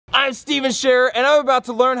I'm Steven Scherer, and I'm about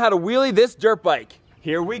to learn how to wheelie this dirt bike.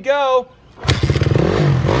 Here we go.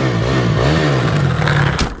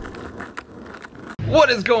 What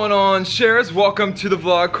is going on, Sharers? Welcome to the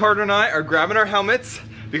vlog. Carter and I are grabbing our helmets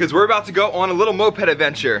because we're about to go on a little moped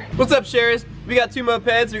adventure. What's up, Sharers? We got two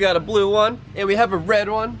mopeds. We got a blue one, and we have a red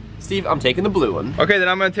one. Steve, I'm taking the blue one. Okay, then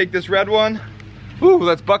I'm gonna take this red one. Ooh,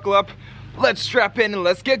 let's buckle up. Let's strap in and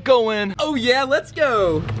let's get going. Oh yeah, let's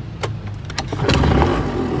go.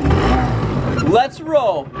 Let's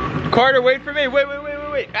roll. Carter, wait for me.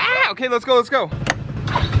 Wait. Ah, okay, let's go.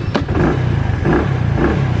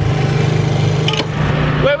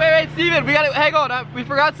 Wait, Steven, we gotta, hang on, we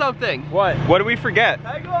forgot something. What? What did we forget?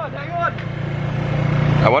 Hang on.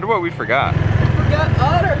 I wonder what we forgot. We forgot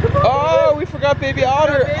Otter, come on. Oh, we forgot baby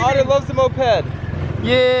Otter. Baby. Otter loves the moped.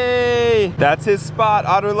 Yay! That's his spot.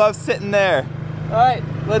 Otter loves sitting there. All right,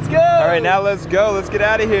 let's go. All right, now let's go. Let's get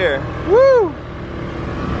out of here. Woo!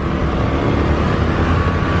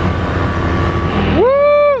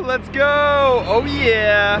 Woo! Let's go. Oh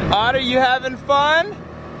yeah. Otter, you having fun?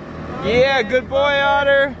 Yeah, good boy,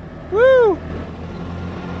 Otter. Woo!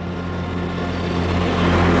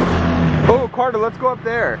 Oh, Carter, let's go up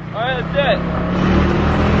there. All right, let's do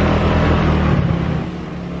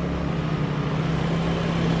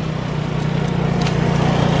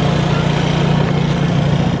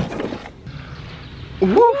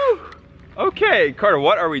it. Woo! Okay, Carter,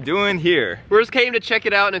 what are we doing here? We just came to check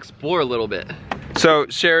it out and explore a little bit. So,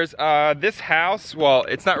 Sharers, this house, well,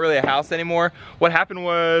 it's not really a house anymore. What happened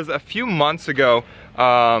was a few months ago,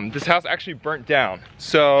 this house actually burnt down.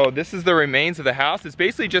 So this is the remains of the house. It's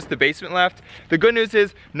basically just the basement left. The good news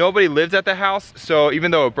is nobody lives at the house. So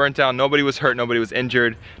even though it burnt down, nobody was hurt, nobody was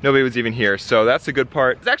injured, nobody was even here. So that's the good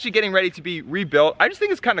part. It's actually getting ready to be rebuilt. I just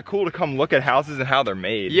think it's kind of cool to come look at houses and how they're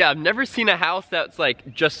made. Yeah, I've never seen a house that's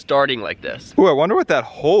like just starting like this. Ooh, I wonder what that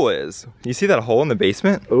hole is. You see that hole in the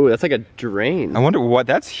basement? Oh, that's like a drain. I wonder what,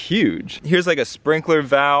 that's huge. Here's like a sprinkler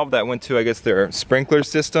valve that went to, I guess, their sprinkler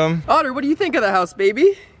system. Otter, what do you think of the house,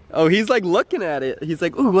 baby? Oh, he's like looking at it. He's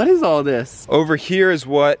like, ooh, what is all this? Over here is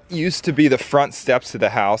what used to be the front steps to the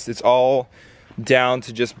house. It's all down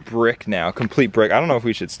to just brick now, complete brick. I don't know if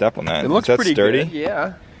we should step on that. It looks pretty sturdy. Good,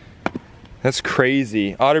 yeah. That's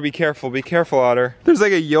crazy. Otter, be careful, Otter. There's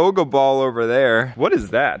like a yoga ball over there. What is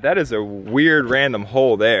that? That is a weird random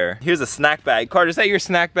hole there. Here's a snack bag. Carter, is that your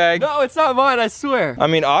snack bag? No, it's not mine, I swear. I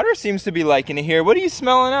mean, Otter seems to be liking it here. What are you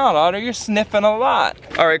smelling out, Otter? You're sniffing a lot.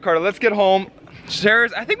 All right, Carter, let's get home.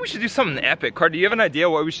 Sharers, I think we should do something epic. Carter, do you have an idea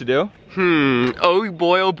what we should do? Oh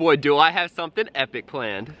boy, do I have something epic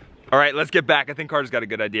planned. All right, let's get back. I think Carter's got a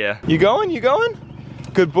good idea. You going?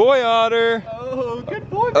 Good boy, Otter. Oh, good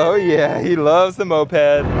boy, baby. Oh yeah, he loves the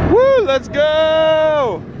moped. Woo, let's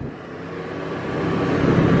go!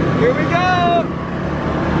 Here we go!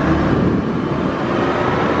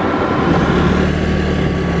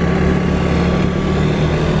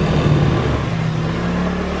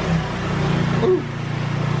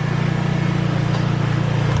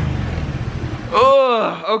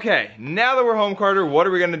 Okay, now that we're home, Carter, what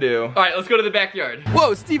are we gonna do? All right, let's go to the backyard.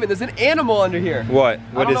 Whoa, Steven, there's an animal under here. What?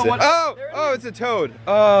 What is it? Oh, it's a toad.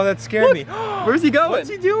 Oh, that scared me. Where's he going? What's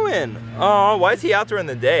he doing? Oh, why is he out during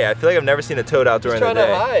the day? I feel like I've never seen a toad out during the day. He's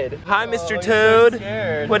trying to hide. Hi, Mr. Oh, Toad. so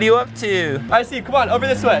scared. What are you up to? All right, Steve, come on, over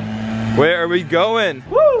this way. Where are we going?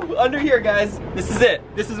 Woo, under here, guys. This is it.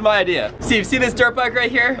 This is my idea. Steve, see this dirt bike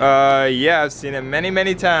right here? Yeah, I've seen it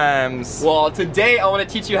many times. Well, today I want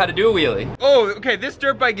to teach you how to do a wheelie. Oh, okay, this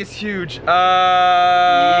dirt bike is huge.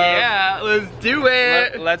 Yeah, let's do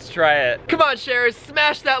it. Let's try it. Come on, Sharers,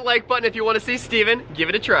 smash that like button if you want to see Steven. Give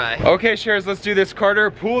it a try. Okay, Sharers, let's do this.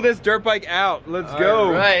 Carter, pull this dirt bike out. Let's go.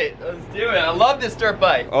 All right, let's do it. I love this dirt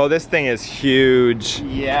bike. Oh, this thing is huge.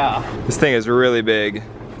 Yeah. This thing is really big.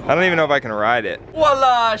 I don't even know if I can ride it.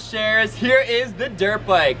 Voila, Sharers, here is the dirt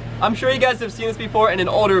bike. I'm sure you guys have seen this before in an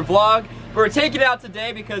older vlog, but we're taking it out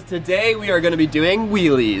today because today we are gonna be doing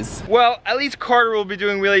wheelies. Well, at least Carter will be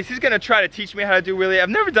doing wheelies. He's gonna try to teach me how to do wheelie. I've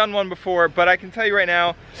never done one before, but I can tell you right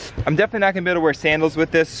now, I'm definitely not gonna be able to wear sandals with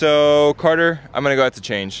this, so Carter, I'm gonna go have to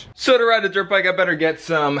change. So to ride the dirt bike, I better get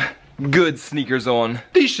some good sneakers on.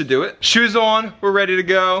 These should do it. Shoes on, we're ready to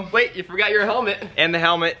go. Wait, you forgot your helmet. And the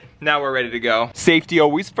helmet, now we're ready to go. Safety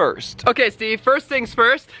always first. Okay, Steve, first things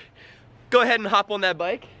first, go ahead and hop on that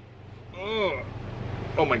bike.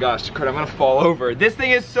 Oh my gosh, Carter, I'm gonna fall over. This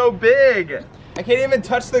thing is so big. I can't even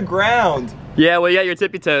touch the ground. Yeah, well, you got your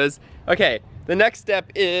tippy toes. Okay, the next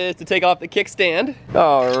step is to take off the kickstand.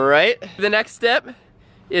 All right, the next step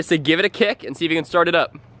is to give it a kick and see if you can start it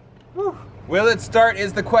up. Whew. Will it start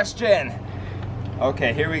is the question.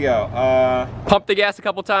 Okay, here we go. Pump the gas a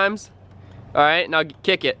couple times. All right, now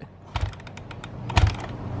kick it.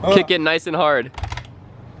 Kick it nice and hard.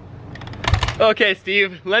 Okay,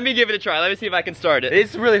 Steve, let me give it a try. Let me see if I can start it.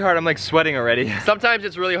 It's really hard. I'm like sweating already. Sometimes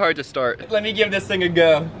it's really hard to start. Let me give this thing a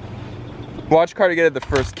go. Watch Carter get it the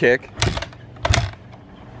first kick.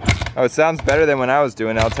 Oh, it sounds better than when I was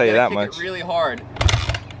doing it, I'll tell you that much. Kick it really hard.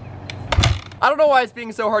 I don't know why it's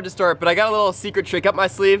being so hard to start, but I got a little secret trick up my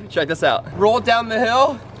sleeve. Check this out. Roll it down the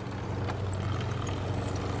hill.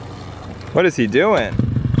 What is he doing?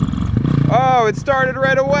 Oh, it started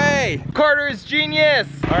right away. Carter is genius.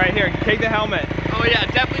 All right, here, take the helmet. Oh yeah,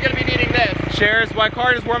 definitely gonna be needing this. Shares, while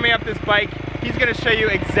Carter's warming up this bike, he's gonna show you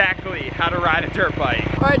exactly how to ride a dirt bike.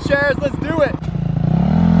 All right, Shares, let's do it.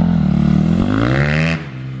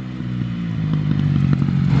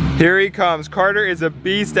 Here he comes. Carter is a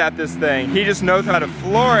beast at this thing. He just knows how to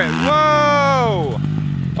floor it. Whoa!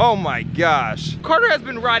 Oh my gosh. Carter has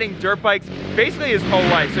been riding dirt bikes basically his whole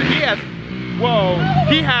life, so he has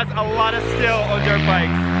a lot of skill on dirt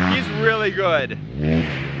bikes. He's really good.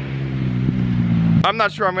 I'm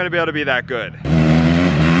not sure I'm gonna be able to be that good.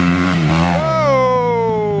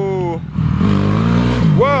 Whoa!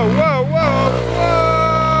 Whoa, whoa, whoa,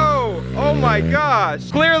 whoa! Oh my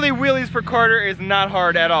gosh. Clearly wheelies for Carter is not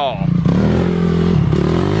hard at all.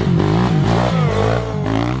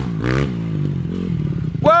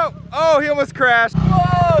 Whoa! Oh, he almost crashed.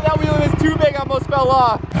 Whoa, that wheelie was too big, I almost fell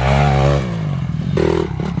off.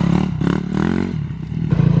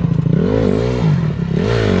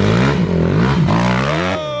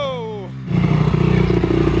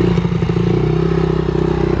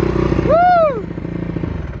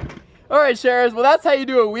 Alright, Shares, well that's how you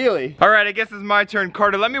do a wheelie. Alright, I guess it's my turn.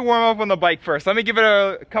 Carter, let me warm up on the bike first. Let me give it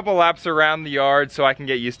a couple laps around the yard so I can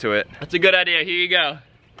get used to it. That's a good idea, here you go.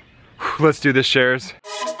 Let's do this, Shares.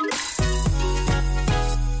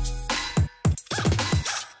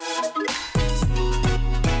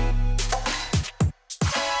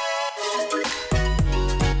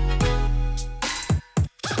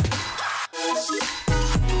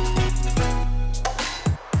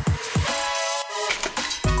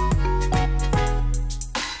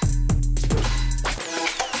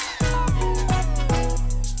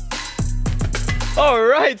 All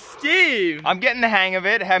right, Steve. I'm getting the hang of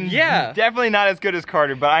it. Definitely not as good as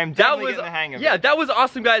Carter, but I'm definitely getting the hang of it. Yeah, that was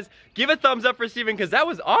awesome, guys. Give a thumbs up for Steven, because that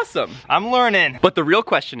was awesome. I'm learning. But the real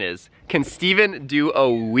question is, can Steven do a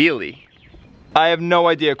wheelie? I have no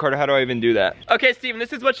idea, Carter. How do I even do that? Okay, Steven,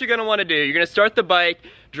 this is what you're gonna wanna do. You're gonna start the bike,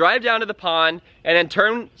 drive down to the pond, and then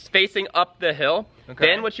turn facing up the hill. Okay.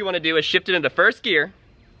 Then what you wanna do is shift it into first gear.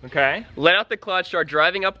 Okay. Let out the clutch, start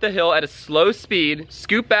driving up the hill at a slow speed,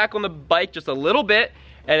 scoot back on the bike just a little bit,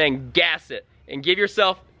 and then gas it. And give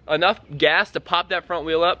yourself enough gas to pop that front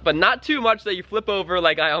wheel up, but not too much that you flip over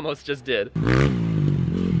like I almost just did.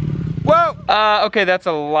 Whoa! Okay, that's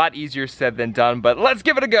a lot easier said than done, but let's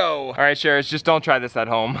give it a go. All right, Shares, just don't try this at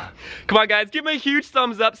home. Come on, guys, give me a huge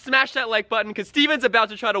thumbs up, smash that like button, because Steven's about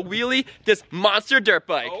to try to wheelie this monster dirt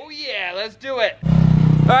bike. Oh yeah, let's do it.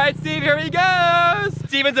 All right, Steve, here he goes.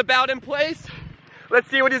 Steven's about in place. Let's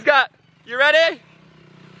see what he's got. You ready?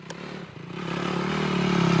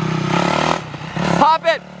 Pop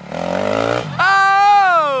it.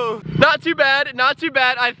 Oh! Not too bad, not too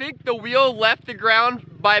bad. I think the wheel left the ground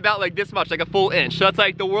by about like this much, like a full inch. So that's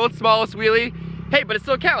like the world's smallest wheelie. Hey, but it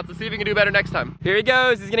still counts. Let's see if we can do better next time. Here he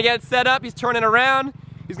goes. He's gonna get it set up. He's turning around.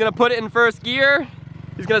 He's gonna put it in first gear.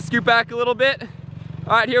 He's gonna scoot back a little bit.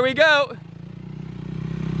 All right, here we go.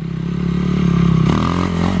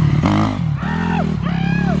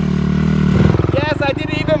 I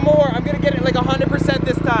did it even more. I'm gonna get it like 100%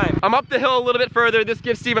 this time. I'm up the hill a little bit further. This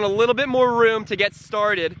gives Steven a little bit more room to get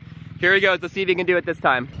started. Here he goes. Let's see if he can do it this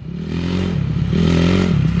time.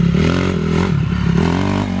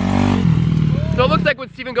 So it looks like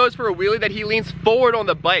when Steven goes for a wheelie that he leans forward on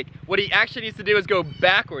the bike. What he actually needs to do is go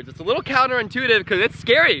backwards. It's a little counterintuitive because it's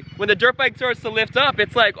scary. When the dirt bike starts to lift up,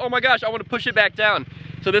 it's like, oh my gosh, I want to push it back down.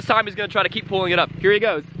 So this time he's gonna try to keep pulling it up. Here he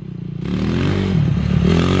goes.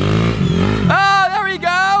 Oh, there we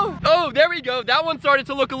go. Oh, there we go. That one started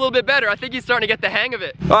to look a little bit better. I think he's starting to get the hang of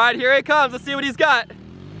it. All right, here he comes. Let's see what he's got.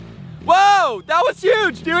 Whoa, that was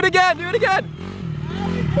huge. Do it again, do it again.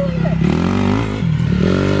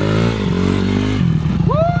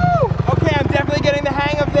 Woo! Okay, I'm definitely getting the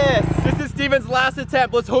hang of this. This is Steven's last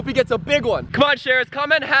attempt. Let's hope he gets a big one. Come on, Shares,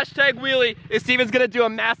 comment hashtag wheelie if Steven's gonna do a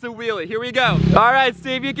massive wheelie. Here we go. All right,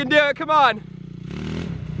 Steve, you can do it. Come on.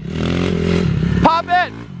 Pop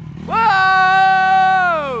it.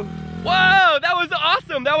 Whoa! Whoa, that was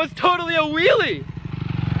awesome. That was totally a wheelie.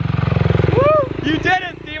 Woo! You did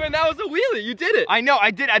it, Steven. That was a wheelie. You did it. I know,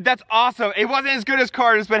 I did. That's awesome. It wasn't as good as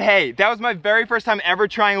Carter's, but hey, that was my very first time ever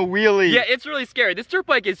trying a wheelie. Yeah, it's really scary. This dirt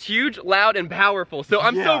bike is huge, loud, and powerful. So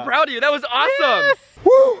I'm so proud of you. That was awesome. Yes.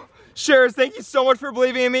 Woo! Sharers, thank you so much for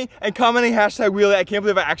believing in me and commenting #wheelie. I can't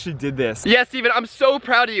believe I actually did this. Yeah, Steven, I'm so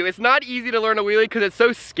proud of you. It's not easy to learn a wheelie because it's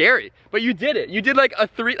so scary, but you did it. You did like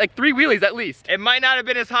three wheelies at least. It might not have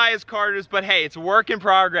been as high as Carter's, but hey, it's a work in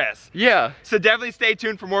progress. Yeah. So definitely stay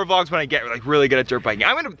tuned for more vlogs when I get like really good at dirt biking.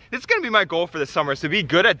 This is gonna be my goal for the summer, is to be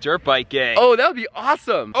good at dirt biking. Oh, that would be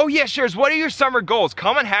awesome. Oh yeah, Sharers, what are your summer goals?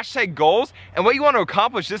 Comment #goals and what you want to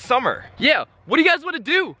accomplish this summer. Yeah, what do you guys want to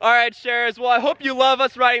do? All right, Sharers, well, I hope you love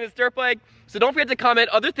us riding this dirt bike. So don't forget to comment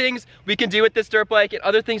other things we can do with this dirt bike and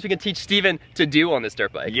other things we can teach Steven to do on this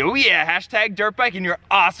dirt bike. Oh yeah, #dirtbike and your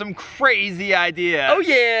awesome, crazy ideas. Oh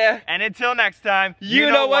yeah. And until next time,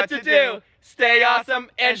 You know what to do. Stay awesome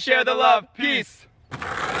and share the love. Peace.